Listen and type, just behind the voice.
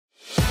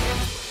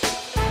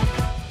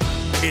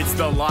It's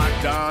the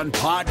Locked On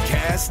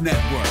Podcast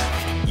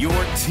Network, your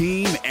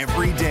team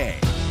every day.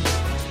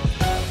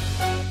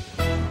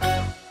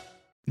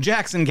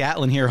 Jackson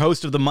Gatlin here,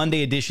 host of the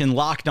Monday edition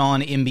Locked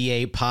On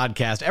NBA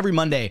podcast. Every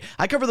Monday,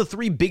 I cover the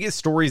three biggest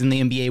stories in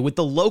the NBA with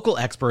the local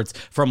experts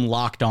from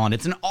Locked On.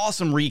 It's an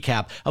awesome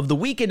recap of the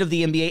weekend of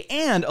the NBA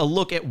and a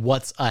look at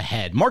what's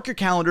ahead. Mark your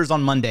calendars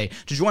on Monday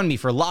to join me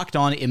for Locked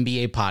On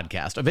NBA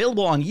podcast,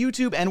 available on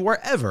YouTube and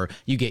wherever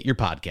you get your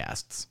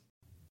podcasts.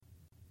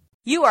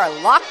 You are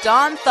Locked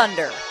On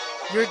Thunder,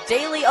 your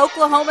daily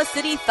Oklahoma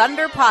City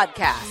Thunder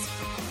podcast.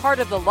 Part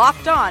of the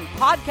Locked On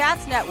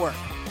Podcast Network,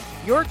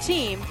 your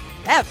team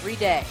every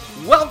day.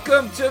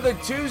 Welcome to the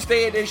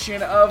Tuesday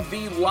edition of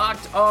the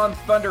Locked On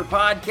Thunder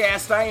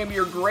podcast. I am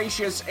your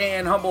gracious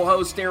and humble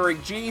host,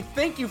 Eric G.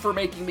 Thank you for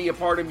making me a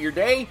part of your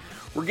day.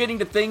 We're getting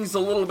to things a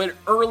little bit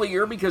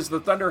earlier because the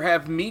Thunder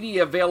have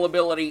media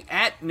availability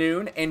at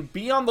noon, and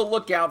be on the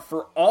lookout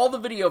for all the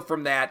video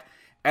from that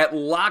at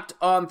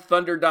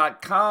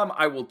LockedOnThunder.com.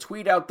 I will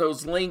tweet out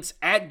those links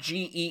at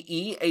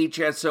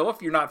GEEHSO if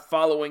you're not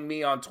following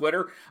me on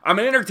Twitter. I'm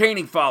an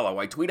entertaining follow.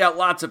 I tweet out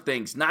lots of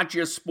things, not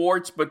just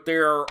sports, but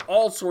there are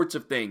all sorts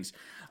of things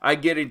I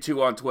get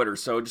into on Twitter.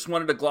 So just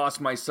wanted to gloss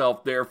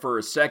myself there for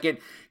a second.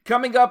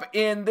 Coming up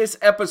in this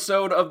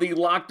episode of the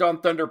Locked On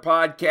Thunder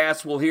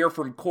podcast, we'll hear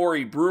from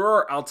Corey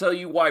Brewer. I'll tell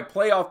you why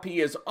Playoff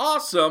P is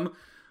awesome,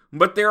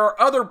 but there are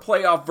other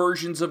playoff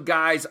versions of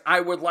guys I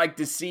would like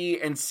to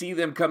see and see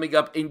them coming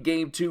up in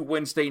Game 2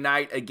 Wednesday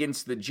night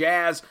against the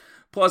Jazz.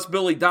 Plus,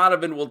 Billy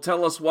Donovan will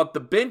tell us what the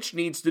bench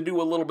needs to do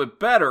a little bit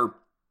better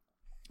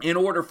in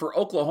order for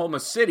Oklahoma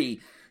City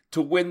to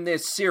win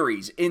this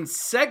series. In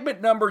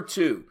segment number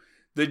 2,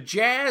 the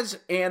Jazz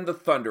and the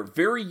Thunder,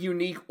 very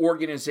unique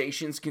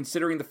organizations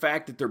considering the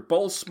fact that they're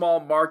both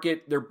small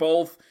market. They're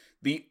both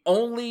the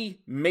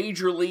only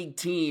major league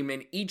team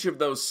in each of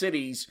those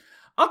cities.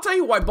 I'll tell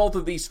you why both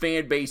of these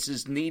fan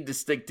bases need to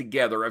stick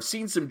together. I've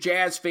seen some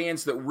Jazz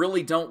fans that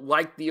really don't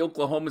like the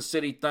Oklahoma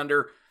City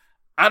Thunder.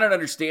 I don't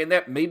understand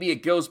that. Maybe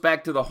it goes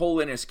back to the whole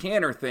Enes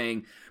Kanter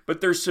thing, but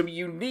there's some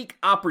unique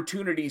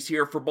opportunities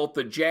here for both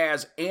the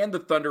Jazz and the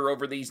Thunder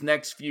over these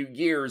next few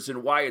years,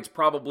 and why it's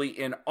probably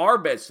in our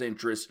best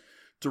interest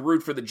to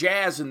root for the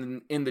Jazz,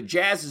 and in the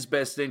Jazz's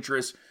best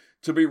interest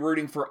to be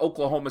rooting for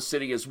Oklahoma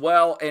City as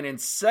well. And in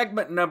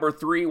segment number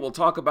 3, we'll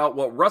talk about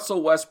what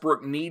Russell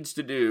Westbrook needs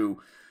to do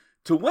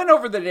to win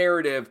over the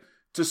narrative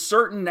to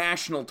certain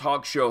national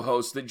talk show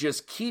hosts that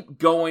just keep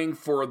going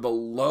for the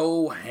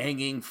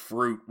low-hanging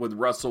fruit with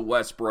Russell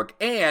Westbrook,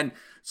 and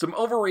some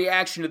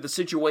overreaction to the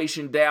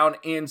situation down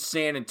in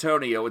San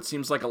Antonio. It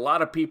seems like a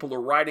lot of people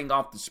are writing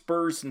off the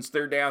Spurs since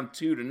they're down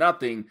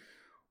 2-0.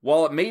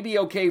 While it may be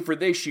okay for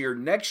this year,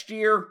 next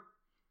year,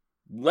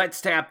 let's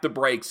tap the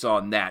brakes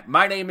on that.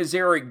 My name is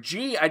Eric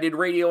G. I did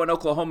radio in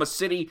Oklahoma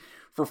City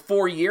for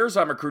 4 years.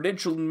 I'm a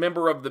credentialed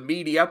member of the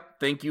media.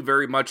 Thank you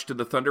very much to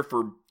the Thunder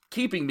for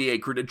keeping me a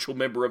credentialed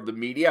member of the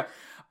media.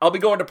 I'll be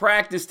going to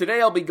practice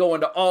today. I'll be going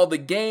to all the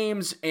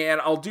games,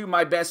 and I'll do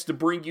my best to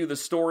bring you the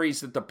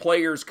stories that the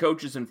players,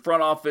 coaches, and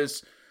front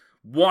office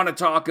want to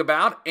talk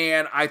about.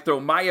 And I throw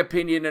my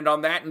opinion in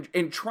on that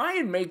and try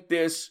and make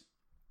this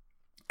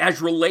as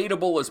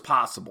relatable as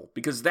possible,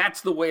 because that's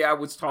the way I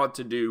was taught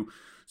to do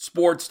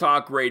sports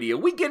talk radio.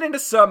 We get into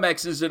some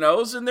X's and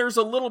O's, and there's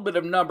a little bit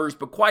of numbers,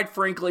 but quite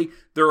frankly,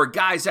 there are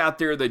guys out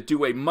there that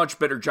do a much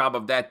better job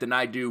of that than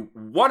I do.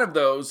 One of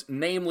those,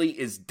 namely,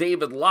 is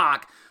David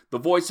Locke, the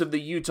voice of the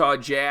Utah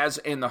Jazz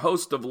and the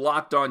host of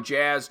Locked On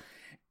Jazz.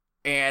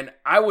 And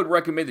I would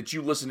recommend that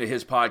you listen to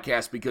his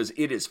podcast because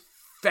it is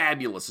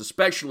fabulous,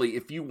 especially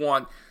if you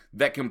want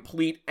that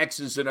complete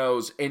X's and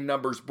O's and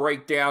numbers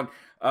breakdown.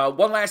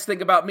 One last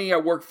thing about me, I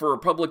work for a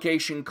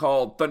publication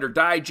called Thunder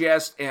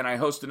Digest, and I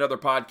host another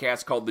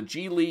podcast called The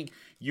G League.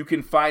 You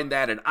can find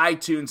that at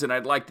iTunes, and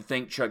I'd like to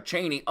thank Chuck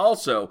Chaney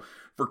also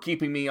for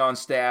keeping me on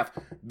staff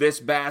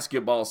this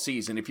basketball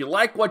season. If you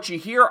like what you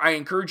hear, I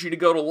encourage you to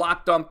go to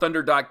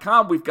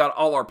LockedOnThunder.com. We've got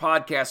all our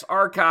podcasts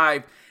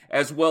archived,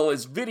 as well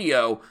as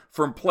video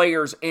from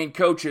players and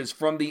coaches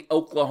from the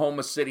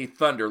Oklahoma City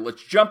Thunder.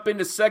 Let's jump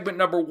into segment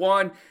number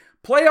 1.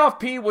 Playoff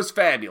P was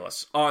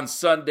fabulous on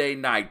Sunday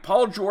night.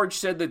 Paul George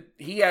said that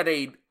he had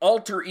an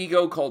alter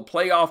ego called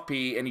Playoff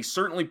P, and he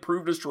certainly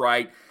proved us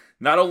right,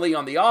 not only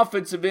on the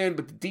offensive end,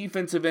 but the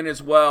defensive end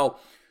as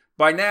well.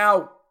 By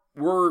now,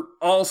 we're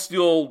all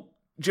still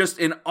just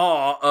in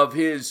awe of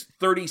his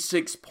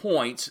 36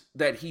 points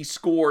that he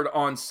scored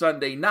on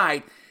Sunday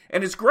night.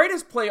 And as great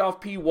as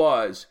Playoff P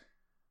was,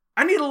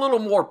 I need a little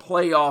more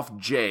Playoff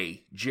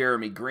J,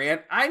 Jeremy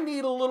Grant. I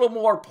need a little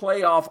more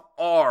Playoff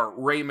R,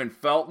 Raymond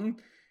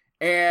Felton.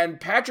 And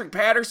Patrick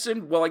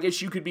Patterson, well, I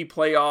guess you could be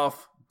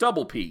Playoff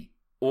Double P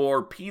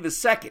or P the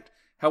second,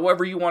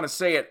 however you want to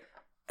say it.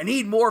 I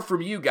need more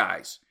from you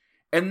guys.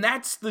 And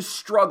that's the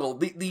struggle,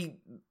 the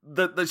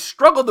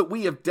struggle that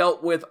we have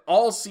dealt with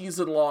all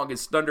season long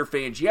as Thunder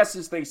fans. Yes,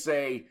 as they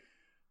say,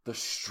 the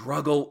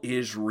struggle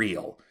is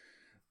real.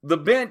 The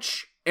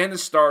bench and the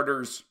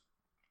starters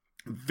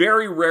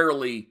very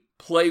rarely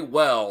play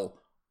well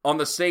on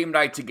the same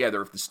night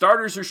together. If the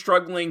starters are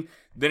struggling,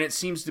 then it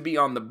seems to be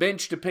on the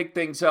bench to pick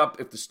things up.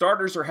 If the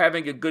starters are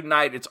having a good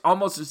night, it's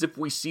almost as if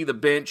we see the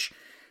bench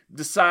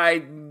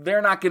decide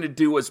they're not going to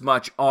do as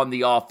much on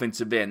the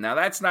offensive end. Now,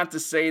 that's not to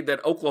say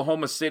that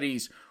Oklahoma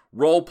City's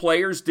role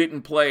players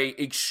didn't play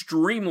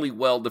extremely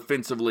well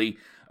defensively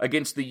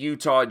against the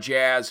Utah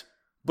Jazz,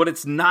 but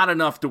it's not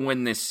enough to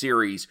win this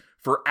series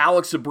for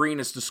Alex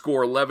Abrines to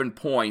score 11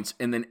 points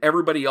and then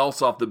everybody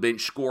else off the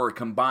bench score a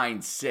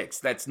combined 6.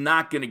 That's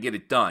not going to get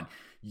it done.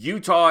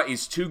 Utah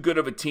is too good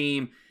of a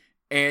team,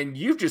 and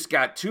you've just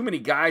got too many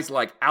guys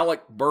like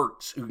Alec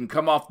Burks who can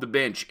come off the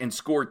bench and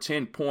score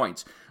 10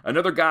 points.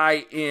 Another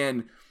guy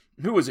in,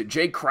 who was it,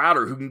 Jay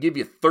Crowder, who can give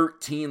you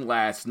 13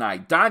 last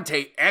night.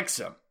 Dante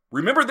Exum.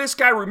 Remember this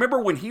guy? Remember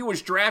when he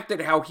was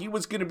drafted, how he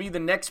was going to be the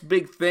next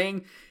big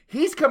thing?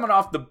 He's coming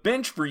off the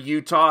bench for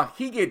Utah.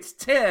 He gets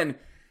 10.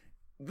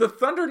 The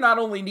Thunder not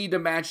only need to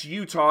match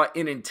Utah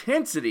in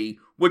intensity,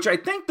 which I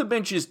think the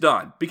bench is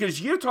done,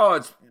 because Utah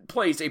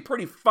plays a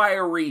pretty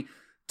fiery,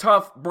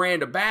 tough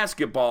brand of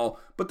basketball,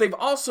 but they've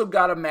also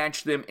got to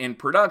match them in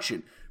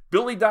production.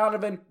 Billy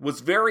Donovan was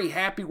very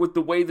happy with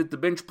the way that the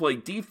bench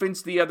played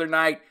defense the other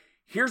night.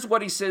 Here's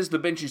what he says the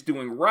bench is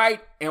doing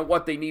right and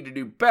what they need to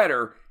do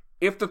better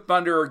if the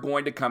Thunder are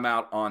going to come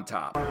out on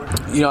top.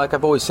 Like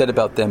I've always said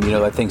about them,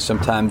 I think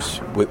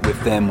sometimes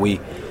with them we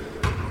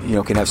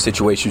can have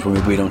situations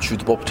where we don't shoot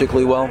the ball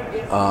particularly well.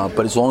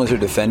 But as long as they're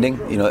defending,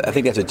 I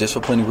think that's a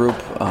disciplined group.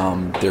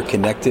 They're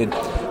connected.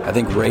 I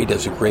think Ray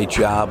does a great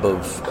job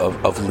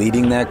of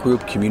leading that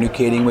group,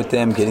 communicating with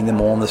them, getting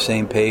them all on the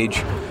same page.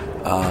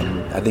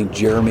 I think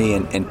Jeremy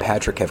and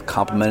Patrick have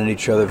complemented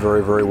each other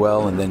very, very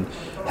well. And then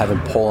having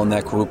Paul in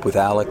that group with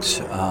Alex,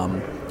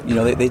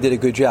 they did a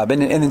good job.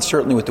 And then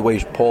certainly with the way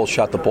Paul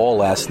shot the ball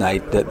last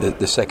night,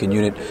 the second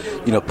unit,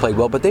 played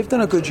well. But they've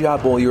done a good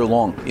job all year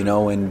long,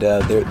 and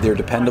they're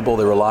dependable,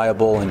 they're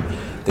reliable, and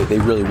they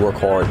really work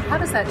hard. How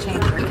does that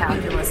change your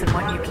calculus and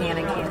what you can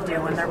and can't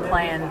do when they're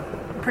playing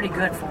pretty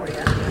good for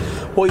you?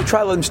 Well, you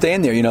try to let them stay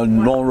in there,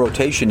 normal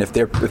rotation. If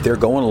they're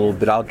going a little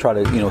bit, I'll try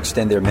to,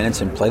 extend their minutes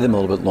and play them a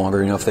little bit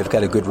longer. If they've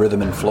got a good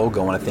rhythm and flow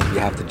going, I think you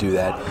have to do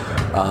that.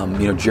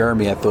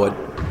 Jeremy, I thought,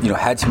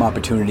 had some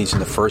opportunities in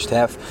the first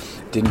half,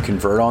 didn't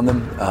convert on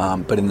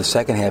them. But in the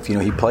second half,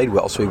 he played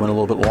well, so he went a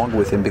little bit longer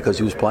with him because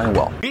he was playing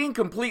well. Being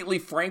completely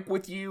frank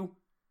with you,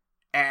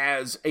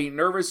 as a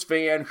nervous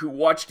fan who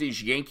watched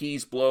his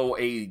Yankees blow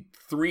a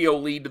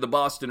 3-0 lead to the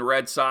Boston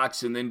Red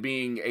Sox, and then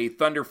being a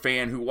Thunder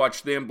fan who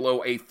watched them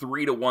blow a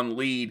 3-1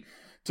 lead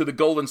to the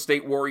Golden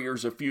State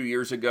Warriors a few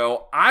years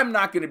ago, I'm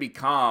not going to be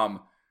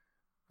calm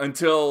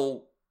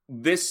until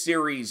this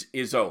series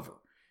is over.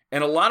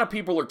 And a lot of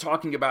people are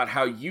talking about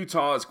how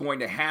Utah is going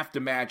to have to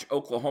match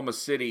Oklahoma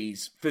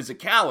City's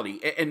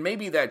physicality, and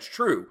maybe that's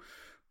true.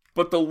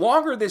 But the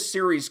longer this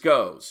series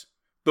goes,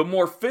 the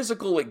more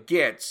physical it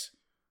gets,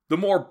 the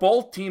more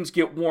both teams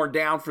get worn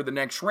down for the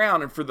next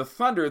round. And for the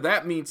Thunder,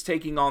 that means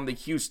taking on the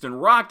Houston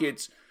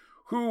Rockets,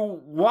 who,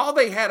 while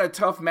they had a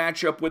tough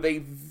matchup with a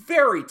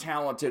very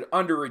talented,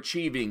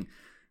 underachieving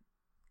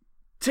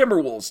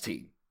Timberwolves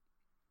team,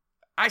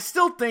 I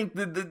still think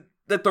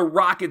that the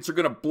Rockets are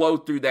going to blow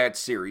through that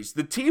series.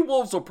 The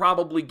T-Wolves will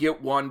probably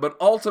get one, but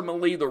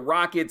ultimately the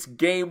Rockets,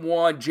 game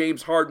one,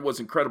 James Harden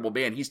was incredible.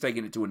 Man, he's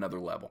taking it to another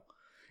level.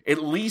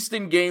 At least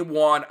in game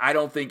one, I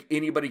don't think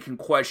anybody can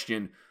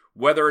question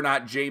whether or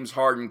not James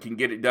Harden can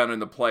get it done in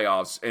the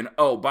playoffs. And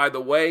oh, by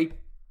the way,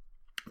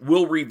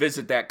 we'll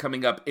revisit that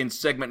coming up in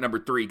segment number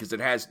 3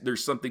 because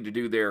there's something to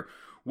do there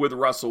with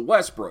Russell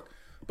Westbrook.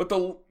 But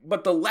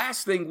the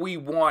last thing we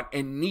want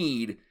and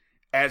need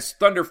as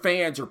Thunder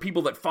fans or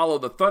people that follow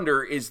the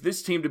Thunder is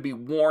this team to be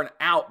worn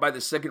out by the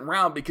second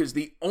round, because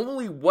the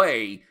only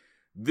way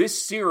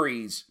this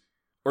series,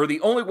 or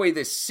the only way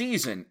this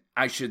season,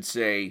 I should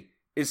say,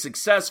 is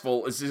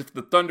successful is if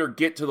the Thunder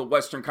get to the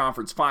Western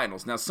Conference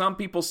Finals. Now, some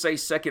people say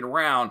second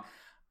round.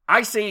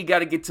 I say you got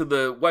to get to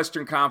the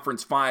Western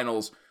Conference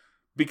Finals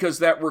because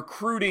that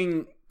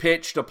recruiting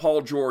pitch to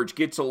Paul George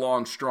gets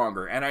along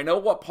stronger. And I know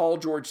what Paul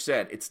George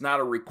said. It's not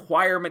a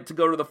requirement to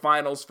go to the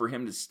finals for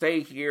him to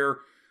stay here,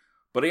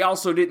 but he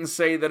also didn't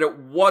say that it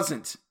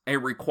wasn't a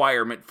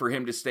requirement for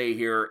him to stay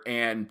here.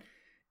 And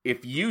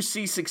if you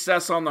see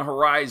success on the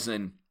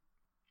horizon,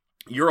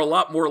 you're a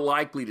lot more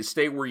likely to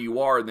stay where you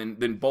are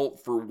than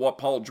bolt for what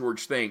Paul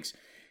George thinks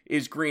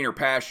is greener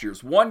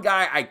pastures. One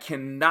guy I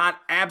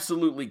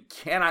absolutely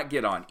cannot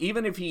get on,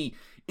 even if he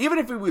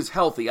was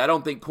healthy, I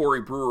don't think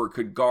Corey Brewer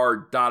could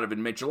guard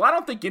Donovan Mitchell. I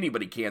don't think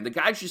anybody can. The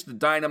guy's just a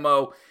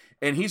dynamo,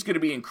 and he's going to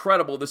be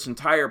incredible this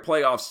entire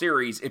playoff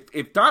series.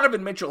 If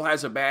Donovan Mitchell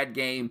has a bad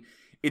game,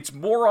 it's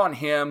more on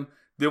him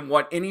than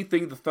what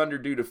anything the Thunder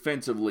do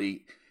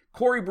defensively.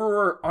 Corey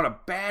Brewer on a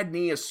bad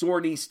knee, a sore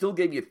knee, still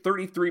gave you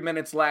 33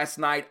 minutes last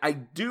night. I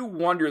do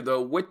wonder,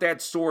 though, with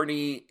that sore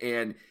knee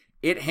and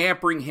it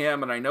hampering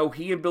him, and I know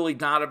he and Billy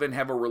Donovan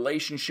have a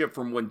relationship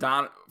from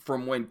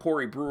when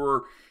Corey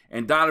Brewer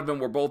and Donovan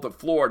were both at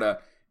Florida,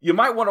 you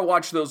might want to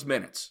watch those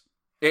minutes.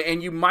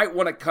 And you might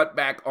want to cut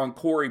back on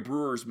Corey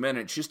Brewer's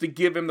minutes just to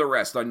give him the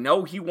rest. I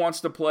know he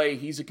wants to play.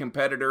 He's a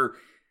competitor.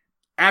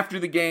 After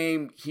the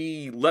game,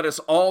 he let us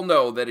all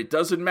know that it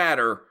doesn't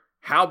matter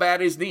how bad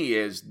his knee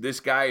is,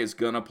 this guy is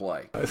going to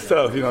play. It's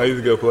tough. He's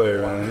a good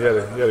player, man. He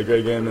had a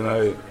great game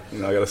tonight. I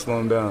got to slow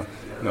him down.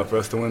 For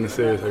us to win the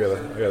series, I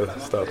got to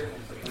stop him.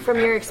 From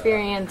your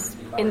experience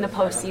in the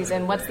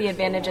postseason, what's the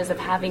advantages of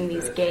having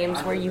these games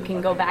where you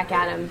can go back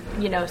at him,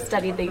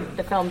 study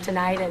the film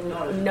tonight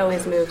and know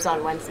his moves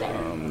on Wednesday?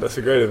 That's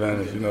a great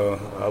advantage.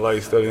 I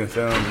like studying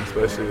film,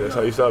 especially that's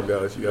how you stop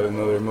guys. You got to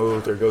know their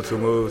moves, their go-to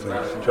moves, and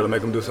try to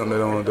make them do something they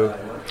don't want to do.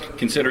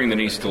 Considering the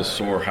knee's still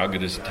sore, how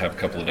good is it to have a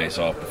couple of days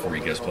off before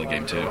you guys play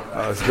game 2?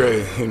 It's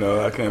great.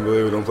 I can't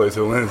believe we don't play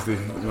till Wednesday.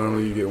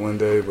 Normally you get one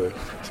day, but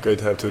it's great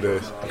to have 2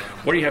 days.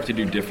 What do you have to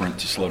do different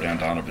to slow down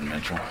Donovan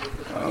Mitchell?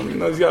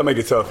 He's got to make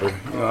it tougher.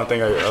 I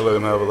think I let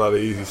him have a lot of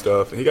easy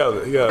stuff. He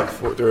got 3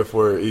 or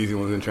 4 easy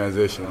ones in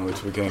transition,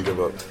 which we can't give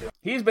up.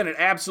 He's been an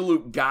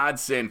absolute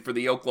godsend for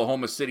the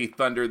Oklahoma City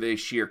Thunder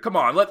this year. Come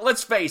on,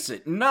 let's face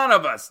it. None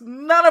of us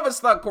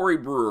thought Corey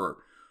Brewer,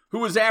 who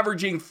was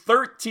averaging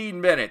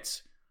 13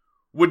 minutes,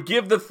 would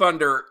give the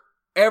Thunder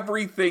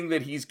everything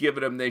that he's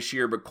given them this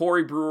year. But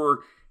Corey Brewer,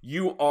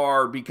 you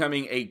are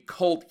becoming a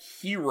cult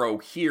hero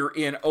here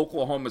in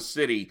Oklahoma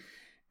City.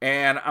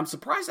 And I'm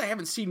surprised I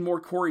haven't seen more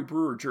Corey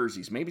Brewer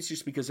jerseys. Maybe it's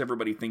just because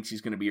everybody thinks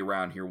he's going to be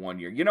around here one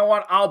year. You know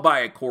what? I'll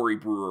buy a Corey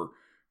Brewer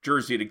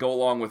jersey to go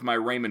along with my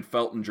Raymond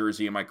Felton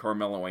jersey and my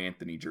Carmelo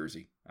Anthony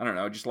jersey. I don't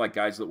know. I just like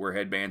guys that wear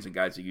headbands and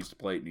guys that used to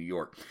play at New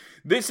York.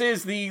 This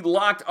is the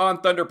Locked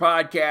on Thunder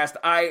podcast.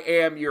 I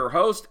am your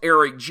host,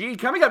 Eric G.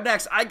 Coming up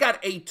next, I got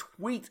a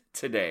tweet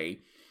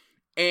today,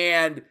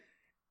 and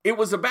it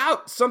was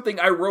about something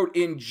I wrote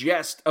in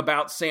jest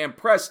about Sam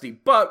Presti,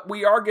 but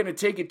we are going to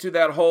take it to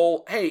that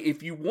whole, hey,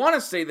 if you want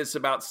to say this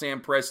about Sam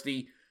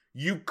Presti,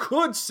 you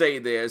could say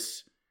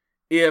this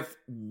if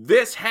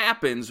this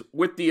happens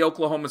with the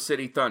Oklahoma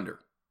City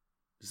Thunder.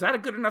 Is that a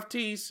good enough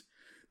tease?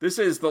 This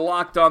is the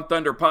Locked on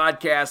Thunder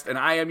podcast, and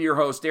I am your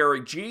host,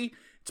 Eric G.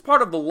 It's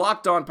part of the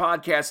Locked on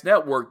Podcast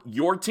Network,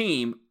 your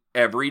team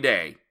every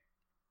day.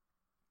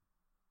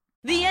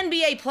 The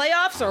NBA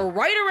playoffs are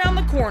right around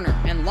the corner,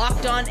 and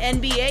Locked On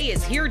NBA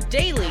is here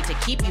daily to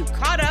keep you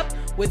caught up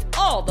with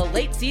all the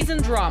late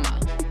season drama.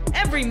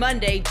 Every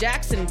Monday,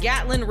 Jackson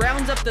Gatlin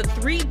rounds up the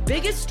 3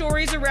 biggest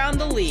stories around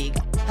the league,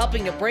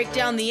 helping to break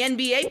down the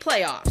NBA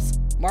playoffs.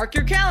 Mark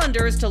your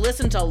calendars to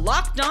listen to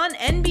Locked On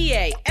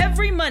NBA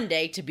every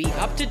Monday to be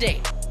up to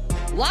date.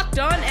 Locked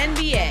On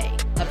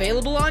NBA,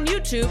 available on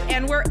YouTube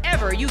and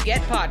wherever you get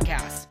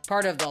podcasts.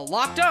 Part of the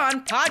Locked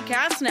On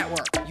Podcast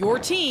Network, your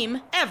team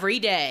every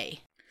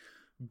day.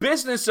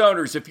 Business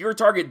owners, if your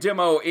target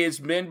demo is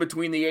men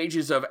between the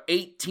ages of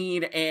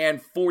 18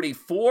 and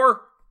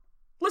 44,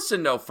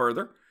 listen no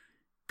further.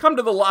 Come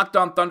to the Locked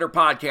on Thunder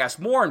podcast.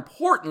 More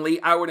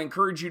importantly, I would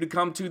encourage you to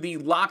come to the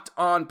Locked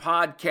on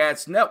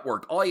Podcast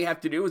Network. All you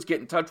have to do is get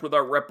in touch with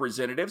our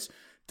representatives.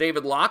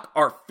 David Locke,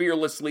 our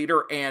fearless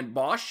leader and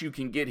boss. You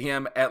can get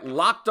him at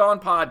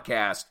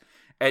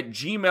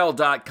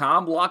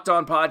lockedonpodcast@gmail.com.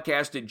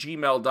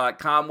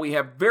 Lockedonpodcast@gmail.com. We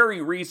have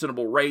very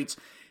reasonable rates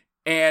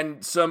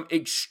and some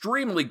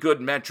extremely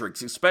good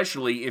metrics,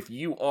 especially if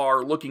you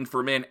are looking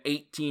for men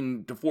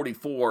 18 to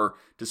 44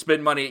 to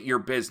spend money at your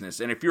business.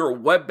 And if you're a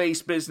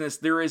web-based business,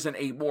 there isn't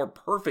a more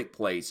perfect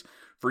place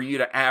for you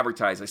to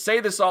advertise. I say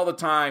this all the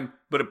time,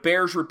 but it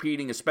bears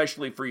repeating,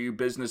 especially for you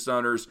business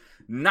owners.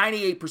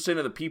 98%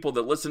 of the people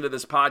that listen to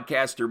this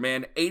podcast are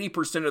men.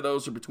 80% of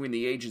those are between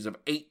the ages of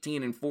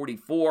 18 and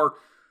 44.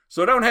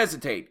 So don't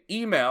hesitate.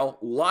 Email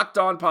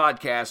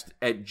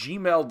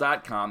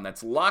lockedonpodcast@gmail.com.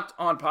 That's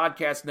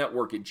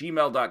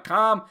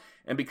lockedonpodcastnetwork@gmail.com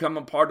and become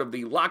a part of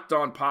the Locked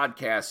On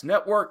Podcast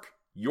Network,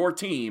 your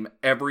team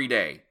every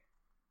day.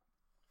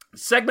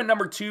 Segment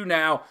number 2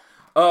 now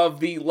of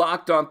the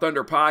Locked on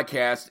Thunder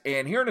podcast.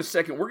 And here in a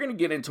second, we're going to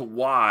get into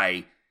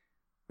why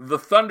the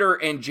Thunder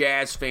and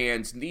Jazz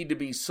fans need to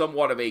be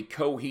somewhat of a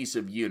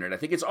cohesive unit. I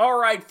think it's all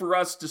right for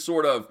us to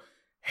sort of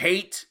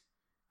hate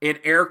in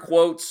air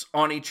quotes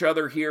on each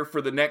other here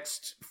for the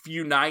next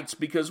few nights,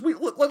 because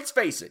let's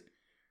face it,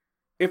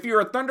 if you're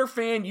a Thunder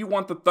fan, you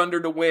want the Thunder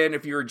to win.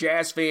 If you're a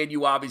Jazz fan,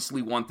 you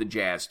obviously want the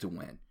Jazz to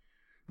win.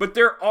 But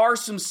there are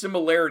some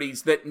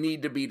similarities that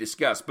need to be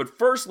discussed. But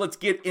first, let's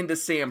get into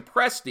Sam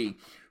Presti,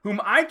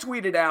 whom I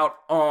tweeted out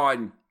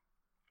on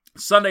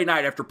Sunday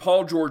night after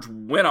Paul George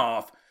went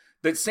off,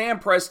 that Sam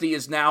Presti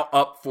is now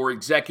up for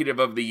Executive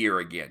of the Year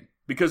again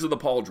because of the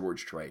Paul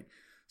George trade.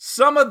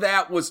 Some of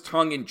that was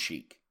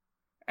tongue-in-cheek.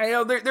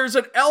 There's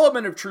an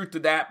element of truth to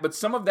that, but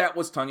some of that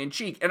was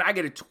tongue-in-cheek. And I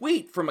get a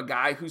tweet from a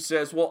guy who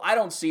says, well, I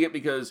don't see it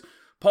because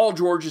Paul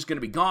George is going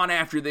to be gone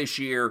after this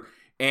year,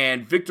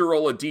 and Victor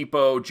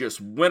Oladipo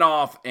just went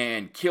off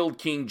and killed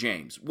King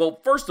James. Well,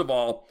 first of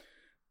all,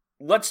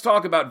 let's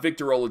talk about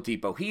Victor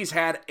Oladipo. He's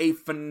had a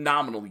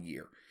phenomenal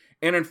year.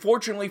 And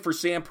unfortunately for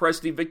Sam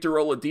Presti, Victor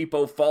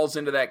Oladipo falls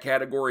into that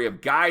category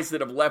of guys that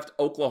have left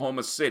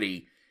Oklahoma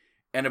City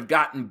and have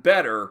gotten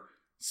better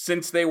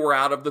since they were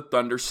out of the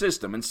Thunder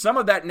system. And some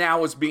of that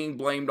now is being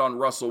blamed on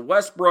Russell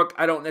Westbrook.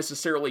 I don't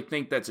necessarily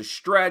think that's a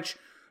stretch,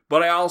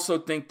 but I also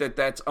think that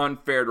that's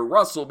unfair to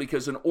Russell,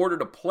 because in order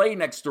to play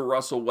next to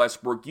Russell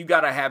Westbrook, you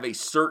got to have a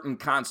certain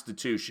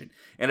constitution.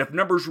 And if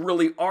numbers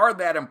really are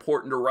that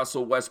important to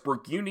Russell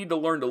Westbrook, you need to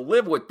learn to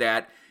live with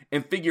that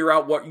and figure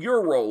out what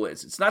your role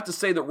is. It's not to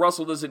say that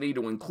Russell doesn't need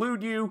to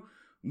include you,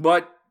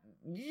 but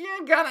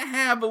you got to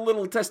have a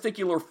little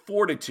testicular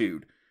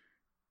fortitude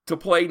to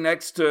play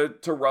next to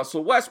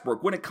Russell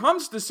Westbrook. When it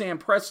comes to Sam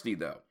Presti,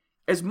 though,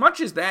 as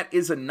much as that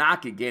is a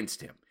knock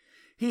against him,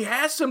 he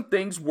has some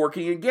things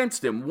working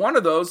against him. One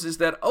of those is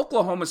that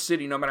Oklahoma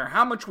City, no matter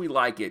how much we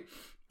like it,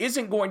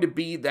 isn't going to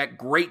be that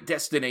great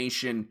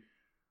destination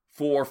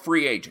for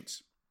free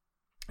agents.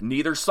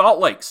 Neither Salt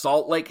Lake.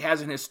 Salt Lake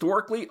hasn't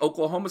historically.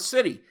 Oklahoma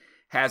City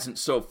hasn't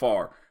so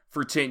far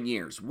for 10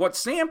 years. What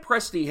Sam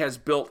Presti has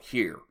built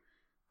here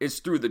is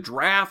through the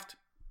draft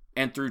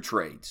and through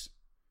trades.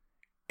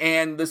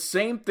 And the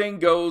same thing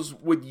goes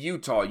with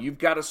Utah. You've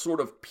got to sort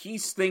of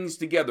piece things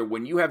together.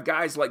 When you have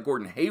guys like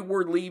Gordon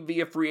Hayward leave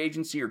via free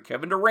agency or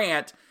Kevin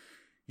Durant,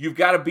 you've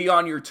got to be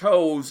on your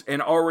toes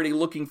and already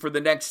looking for the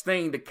next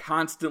thing to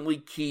constantly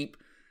keep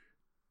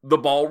the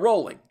ball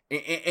rolling.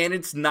 And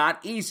it's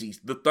not easy.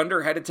 The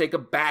Thunder had to take a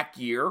back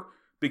year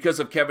because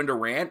of Kevin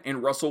Durant,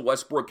 and Russell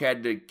Westbrook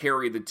had to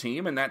carry the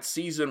team, and that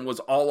season was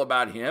all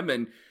about him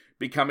and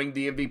becoming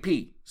the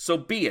MVP. So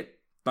be it.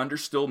 Thunder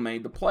still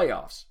made the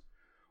playoffs.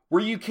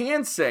 Where you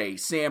can say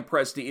Sam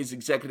Presti is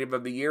Executive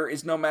of the Year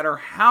is no matter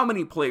how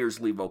many players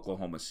leave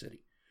Oklahoma City,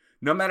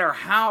 no matter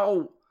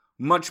how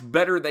much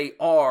better they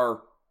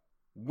are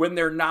when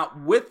they're not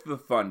with the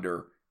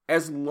Thunder,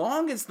 as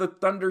long as the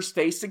Thunder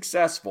stay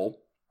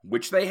successful,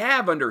 which they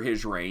have under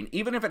his reign,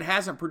 even if it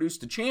hasn't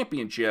produced a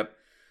championship,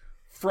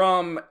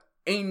 from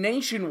a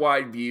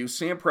nationwide view,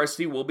 Sam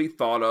Presti will be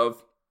thought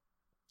of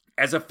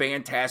as a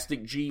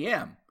fantastic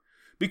GM.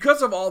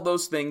 Because of all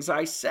those things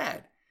I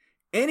said.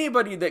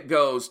 Anybody that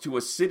goes to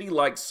a city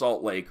like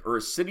Salt Lake or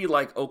a city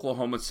like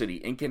Oklahoma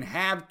City and can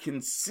have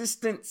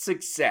consistent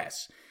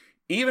success,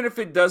 even if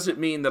it doesn't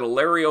mean that a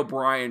Larry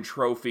O'Brien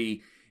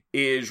trophy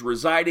is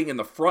residing in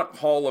the front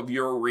hall of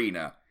your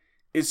arena,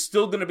 is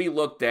still going to be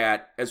looked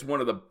at as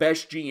one of the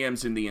best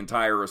GMs in the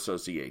entire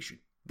association.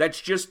 That's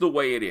just the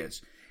way it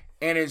is.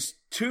 And as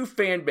two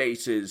fan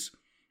bases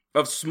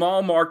of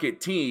small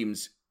market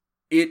teams,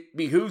 it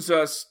behooves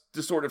us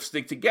to sort of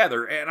stick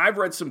together. And I've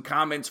read some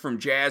comments from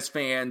Jazz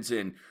fans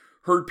and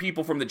heard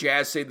people from the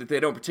Jazz say that they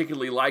don't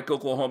particularly like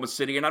Oklahoma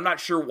City, and I'm not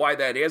sure why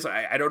that is.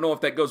 I don't know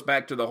if that goes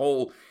back to the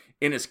whole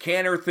Enes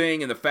Kanter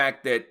thing and the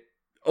fact that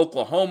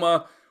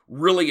Oklahoma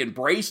really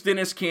embraced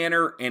Enes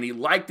Kanter and he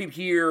liked it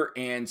here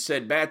and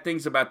said bad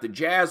things about the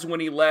Jazz when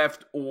he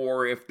left,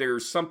 or if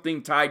there's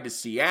something tied to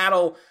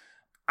Seattle.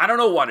 I don't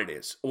know what it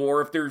is,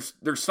 or if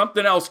there's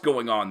something else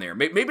going on there.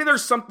 Maybe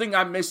there's something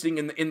I'm missing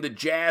in the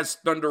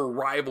Jazz-Thunder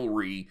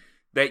rivalry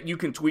that you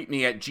can tweet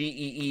me at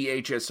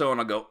GEEHSO and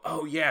I'll go,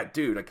 oh yeah,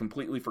 dude, I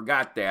completely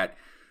forgot that.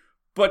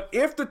 But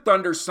if the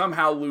Thunder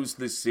somehow lose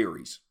this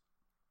series,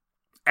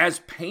 as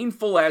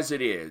painful as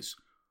it is,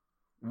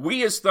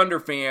 we as Thunder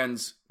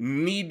fans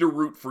need to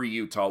root for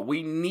Utah.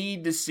 We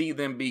need to see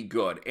them be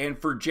good. And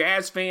for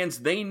Jazz fans,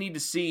 they need to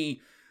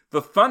see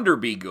the Thunder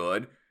be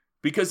good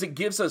because it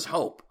gives us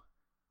hope.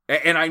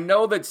 And I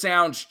know that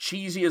sounds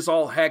cheesy as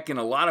all heck, and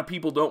a lot of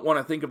people don't want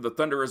to think of the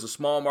Thunder as a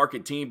small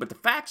market team, but the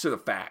facts are the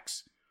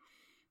facts.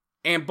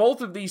 And both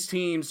of these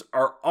teams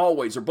are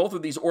always, or both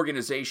of these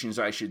organizations,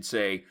 I should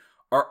say,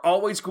 are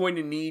always going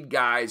to need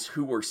guys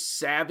who are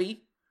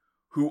savvy,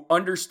 who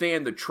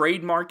understand the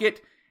trade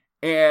market,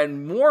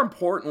 and more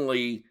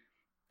importantly,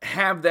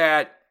 have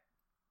that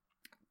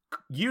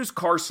used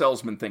car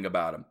salesman thing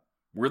about them,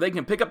 where they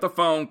can pick up the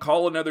phone,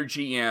 call another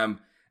GM,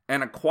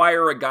 and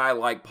acquire a guy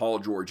like Paul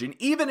George. And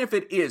even if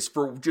it is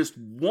for just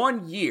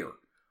 1 year,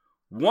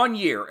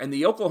 and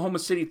the Oklahoma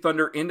City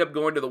Thunder end up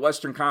going to the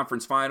Western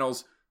Conference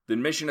Finals,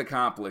 then mission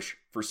accomplished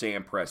for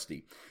Sam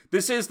Presti.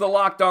 This is the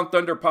Locked On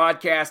Thunder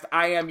podcast.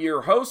 I am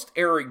your host,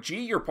 Eric G.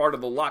 You're part of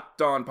the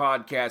Locked On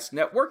Podcast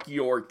Network,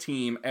 your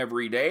team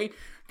every day.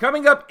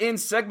 Coming up in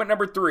segment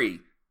number 3,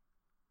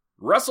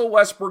 Russell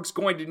Westbrook's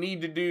going to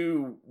need to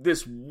do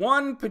this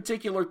one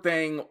particular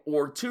thing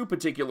or two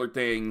particular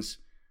things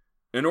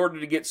in order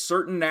to get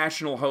certain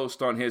national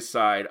hosts on his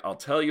side. I'll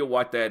tell you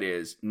what that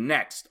is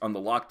next on the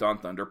Locked On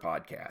Thunder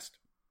podcast.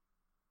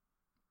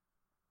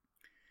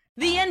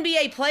 The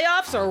NBA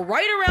playoffs are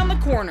right around the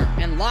corner,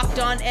 and Locked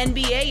On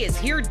NBA is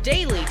here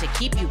daily to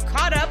keep you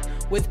caught up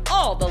with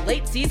all the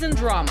late season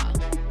drama.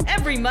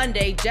 Every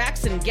Monday,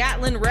 Jackson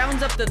Gatlin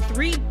rounds up the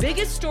 3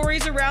 biggest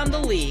stories around the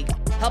league,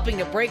 helping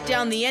to break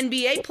down the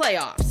NBA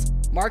playoffs.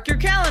 Mark your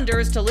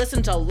calendars to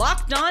listen to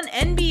Locked On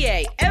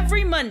NBA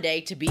every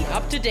Monday to be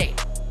up to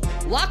date.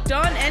 Locked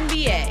On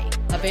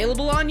NBA,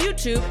 Available on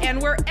YouTube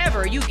and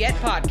wherever you get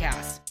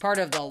podcasts. Part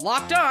of the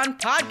Locked On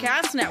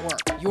Podcast Network.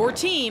 Your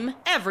team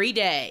every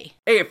day.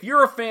 Hey, if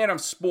you're a fan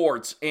of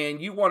sports and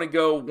you want to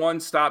go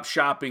one-stop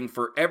shopping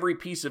for every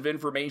piece of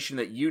information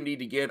that you need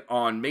to get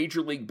on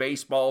Major League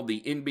Baseball,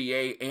 the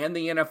NBA, and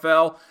the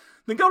NFL,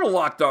 then go to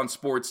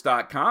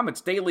LockedOnSports.com.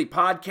 It's daily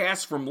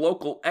podcasts from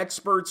local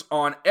experts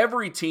on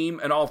every team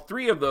and all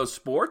three of those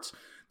sports.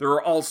 There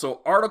are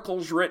also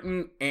articles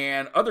written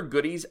and other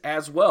goodies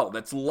as well.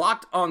 That's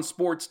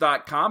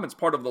LockedOnSports.com. It's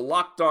part of the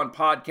Locked On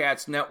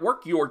Podcast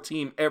Network, your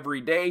team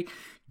every day.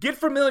 Get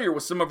familiar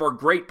with some of our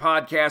great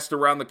podcasts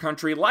around the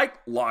country, like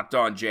Locked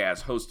On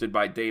Jazz, hosted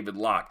by David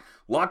Locke.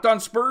 Locked On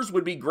Spurs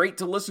would be great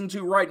to listen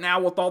to right now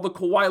with all the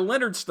Kawhi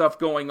Leonard stuff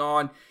going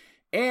on.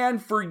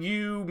 And for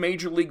you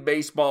Major League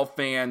Baseball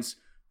fans,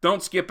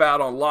 don't skip out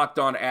on Locked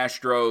On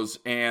Astros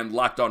and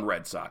Locked On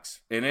Red Sox.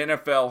 In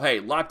NFL, hey,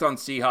 Locked On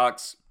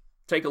Seahawks.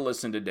 Take a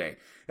listen today.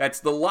 That's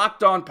the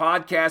Locked On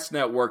Podcast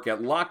Network at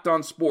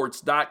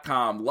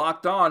LockedOnSports.com.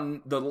 Locked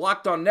On, the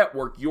Locked On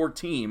Network, your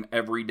team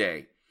every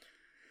day.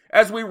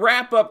 As we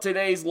wrap up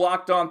today's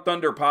Locked On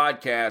Thunder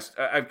podcast,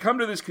 I've come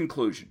to this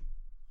conclusion,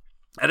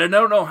 and I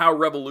don't know how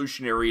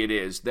revolutionary it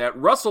is, that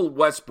Russell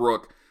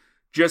Westbrook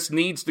just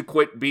needs to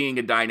quit being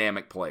a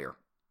dynamic player.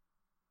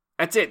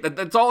 That's it.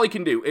 That's all he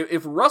can do.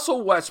 If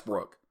Russell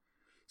Westbrook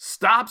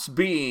stops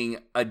being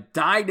a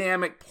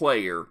dynamic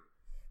player,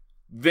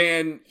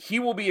 then he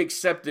will be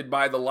accepted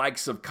by the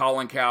likes of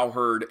Colin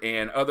Cowherd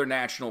and other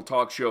national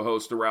talk show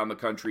hosts around the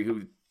country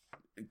who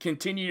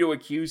continue to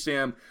accuse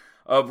him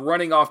of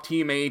running off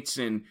teammates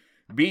and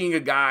being a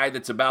guy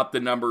that's about the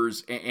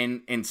numbers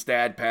and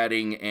stat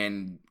padding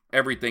and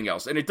everything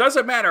else. And it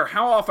doesn't matter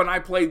how often I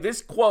play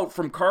this quote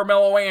from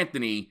Carmelo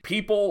Anthony,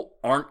 people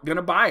aren't going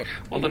to buy it.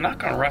 Well, the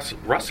knock on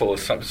Russell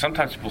is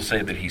sometimes people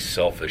say that he's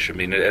selfish. I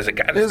mean, as a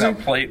guy that's not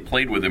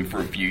played with him for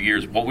a few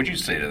years, what would you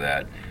say to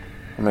that?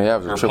 I mean, he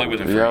averaged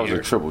a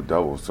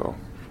triple-double, so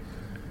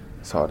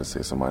it's hard to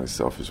say somebody's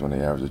selfish when they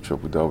average a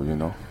triple-double, you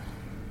know.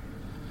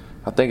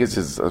 I think it's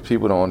just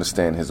people don't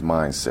understand his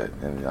mindset,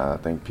 and I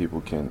think people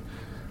can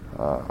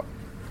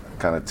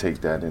kind of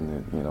take that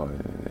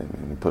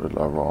and put a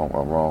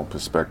wrong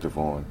perspective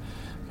on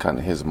kind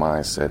of his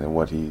mindset and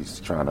what he's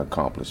trying to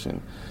accomplish.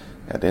 And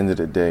at the end of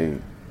the day,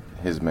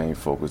 his main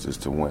focus is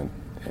to win,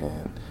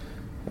 and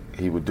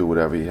he would do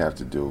whatever he has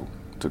to do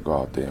to go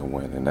out there and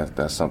win. And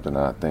that's something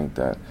that I think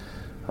that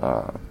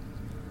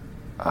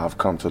I've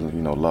come to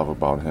love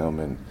about him,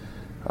 and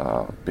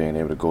being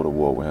able to go to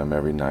war with him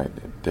every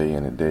night, day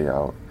in and day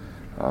out,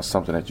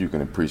 something that you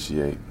can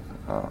appreciate.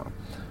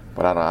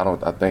 But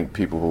I think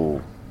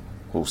people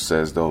who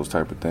says those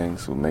type of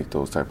things, who make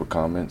those type of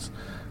comments,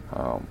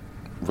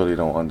 really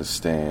don't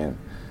understand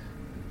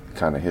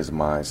kind of his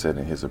mindset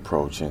and his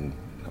approach. And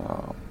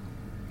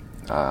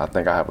I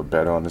think I have a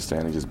better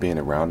understanding just being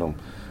around him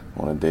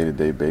on a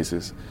day-to-day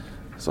basis.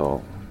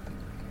 So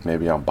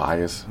maybe I'm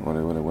biased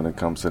when it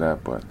comes to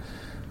that, but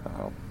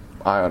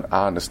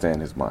I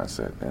understand his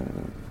mindset,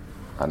 and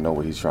I know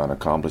what he's trying to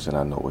accomplish, and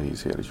I know what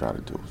he's here to try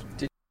to do.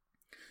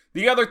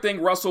 The other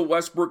thing Russell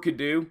Westbrook could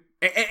do,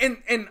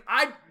 and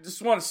I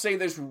just want to say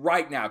this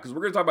right now, because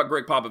we're going to talk about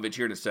Greg Popovich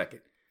here in a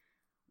second.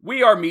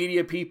 We are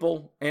media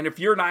people, and if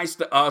you're nice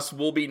to us,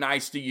 we'll be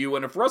nice to you.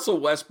 And if Russell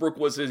Westbrook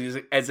was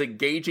as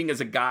engaging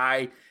as a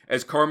guy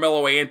as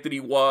Carmelo Anthony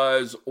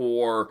was,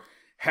 or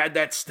had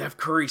that Steph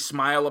Curry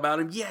smile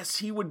about him, yes,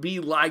 he would be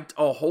liked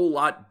a whole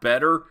lot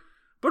better.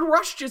 But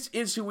Russ just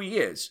is who he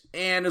is.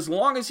 And as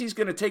long as he's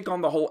going to take on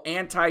the whole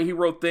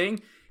anti-hero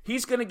thing,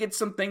 he's going to get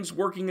some things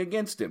working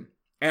against him.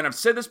 And I've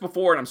said this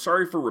before, and I'm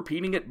sorry for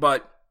repeating it,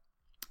 but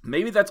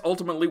maybe that's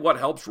ultimately what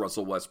helps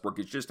Russell Westbrook,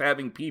 is just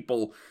having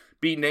people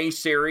be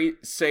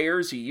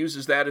naysayers. He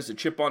uses that as a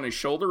chip on his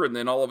shoulder, and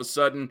then all of a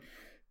sudden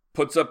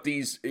puts up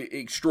these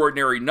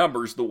extraordinary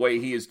numbers the way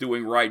he is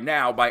doing right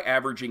now by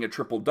averaging a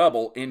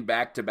triple-double in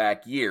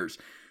back-to-back years.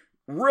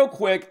 Real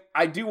quick,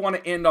 I do want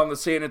to end on the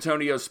San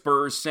Antonio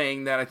Spurs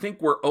saying that I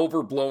think we're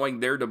overblowing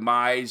their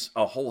demise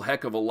a whole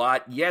heck of a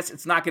lot. Yes,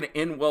 it's not going to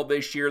end well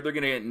this year. They're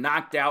going to get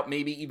knocked out,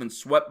 maybe even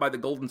swept by the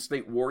Golden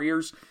State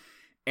Warriors.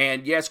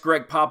 And yes,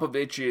 Greg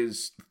Popovich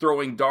is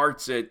throwing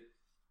darts at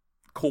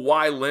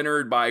Kawhi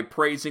Leonard by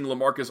praising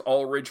LaMarcus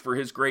Aldridge for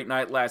his great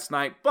night last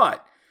night.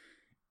 But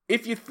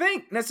if you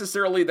think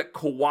necessarily that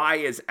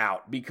Kawhi is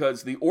out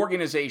because the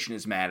organization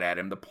is mad at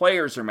him, the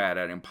players are mad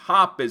at him,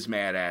 Pop is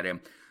mad at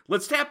him,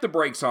 let's tap the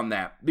brakes on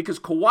that, because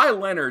Kawhi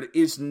Leonard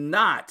is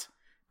not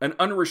an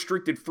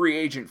unrestricted free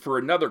agent for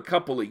another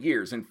couple of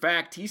years. In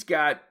fact, he's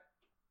got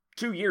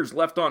 2 years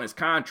left on his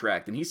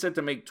contract, and he's set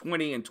to make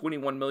 $20 and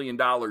 $21 million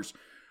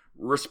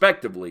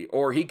respectively.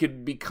 Or he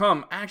could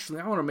become,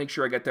 actually, I want to make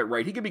sure I got that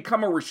right, he could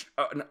become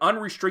an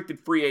unrestricted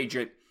free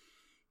agent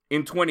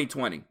in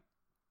 2020.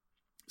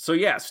 So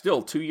yeah,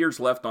 still 2 years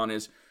left on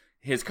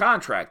his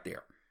contract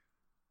there.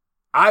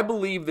 I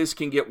believe this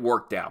can get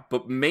worked out,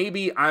 but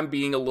maybe I'm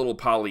being a little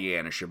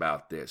Pollyannish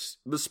about this.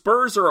 The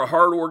Spurs are a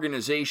hard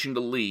organization to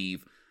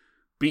leave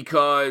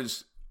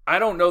because I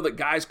don't know that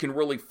guys can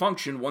really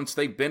function once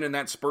they've been in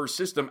that Spurs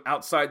system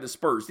outside the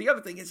Spurs. The other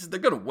thing is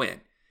they're going to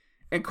win.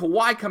 And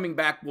Kawhi coming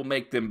back will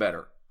make them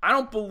better. I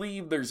don't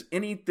believe there's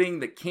anything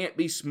that can't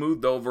be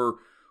smoothed over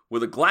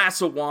with a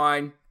glass of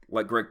wine,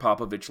 like Greg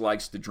Popovich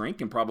likes to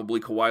drink, and probably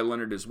Kawhi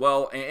Leonard as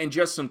well, and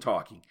just some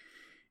talking.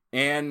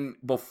 And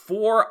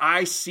before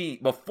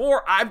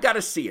I've got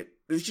to see it,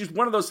 it's just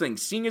one of those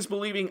things. Seeing is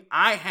believing.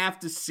 I have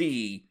to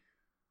see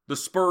the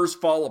Spurs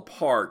fall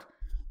apart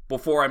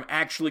before I'm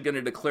actually going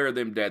to declare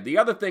them dead. The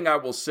other thing I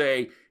will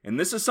say, and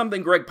this is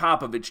something Greg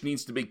Popovich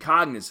needs to be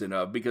cognizant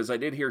of, because I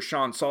did hear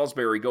Sean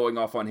Salisbury going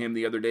off on him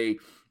the other day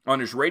on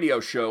his radio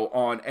show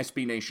on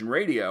SB Nation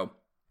Radio,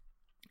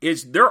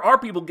 is there are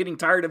people getting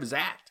tired of his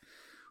act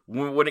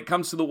when it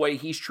comes to the way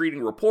he's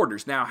treating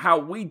reporters. Now, how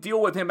we deal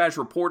with him as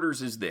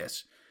reporters is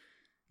this.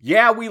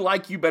 Yeah, we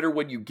like you better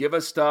when you give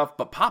us stuff,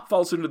 but Pop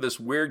falls into this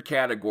weird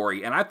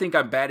category, and I think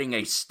I'm batting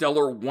a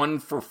stellar 1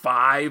 for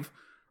 5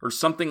 or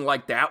something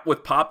like that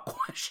with Pop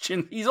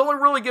question. He's only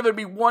really given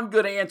me one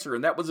good answer,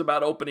 and that was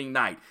about opening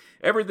night.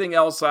 Everything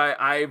else,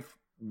 I've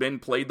been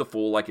played the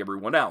fool like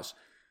everyone else.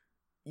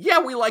 Yeah,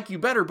 we like you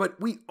better,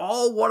 but we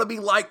all want to be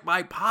liked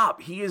by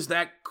Pop. He is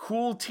that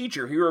cool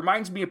teacher. He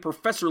reminds me of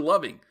Professor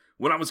Loving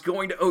when I was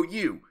going to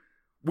OU.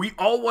 We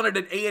all wanted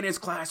an A in his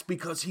class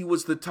because he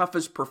was the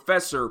toughest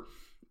professor.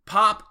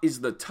 Pop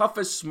is the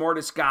toughest,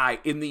 smartest guy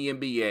in the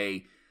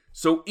NBA.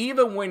 So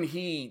even when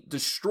he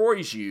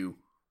destroys you,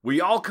 we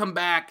all come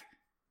back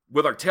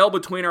with our tail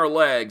between our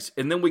legs,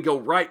 and then we go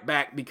right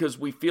back because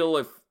we feel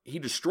if he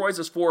destroys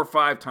us 4 or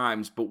 5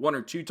 times, but 1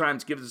 or 2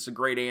 times gives us a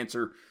great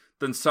answer,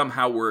 then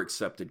somehow we're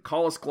accepted.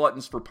 Call us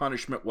gluttons for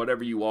punishment,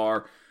 whatever you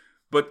are.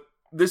 But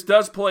this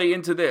does play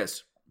into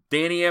this.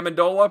 Danny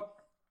Amendola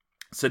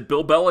said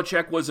Bill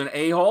Belichick was an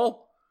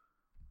a-hole.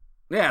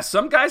 Yeah,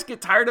 some guys get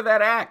tired of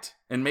that act.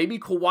 And maybe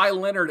Kawhi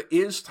Leonard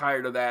is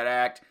tired of that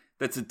act.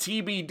 That's a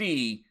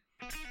TBD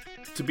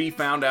to be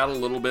found out a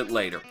little bit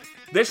later.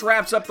 This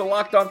wraps up the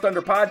Locked On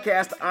Thunder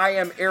podcast. I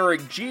am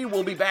Eric G.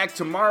 We'll be back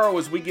tomorrow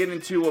as we get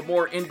into a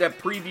more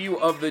in-depth preview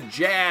of the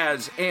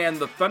Jazz and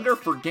the Thunder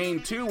for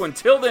Game 2.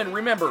 Until then,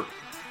 remember,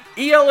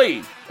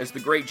 ELE, as the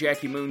great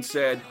Jackie Moon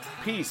said,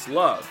 peace,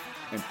 love,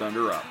 and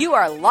Thunder up. You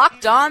are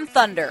Locked On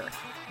Thunder,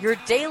 your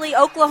daily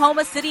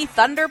Oklahoma City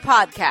Thunder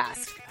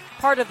podcast.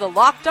 Part of the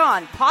Locked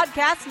On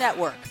Podcast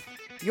Network,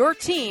 your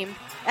team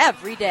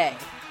every day.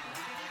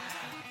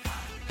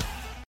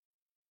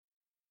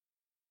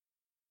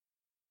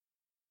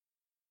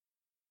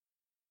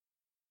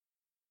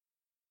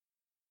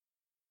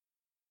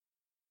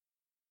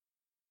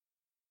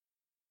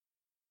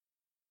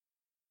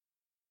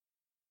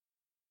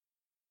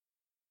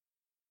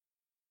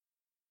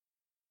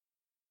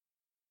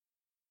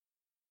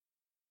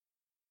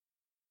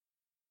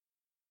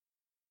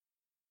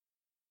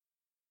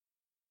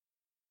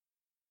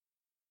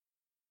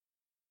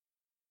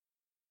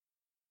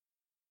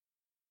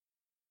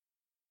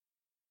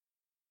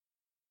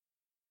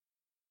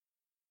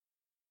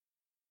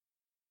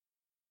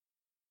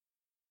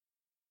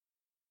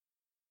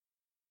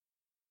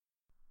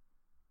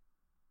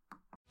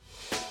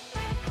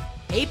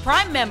 Hey,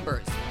 Prime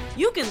members,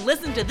 you can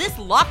listen to this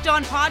Locked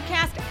On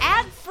podcast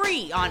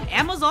ad-free on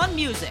Amazon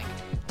Music.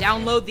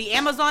 Download the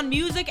Amazon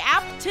Music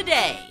app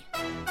today.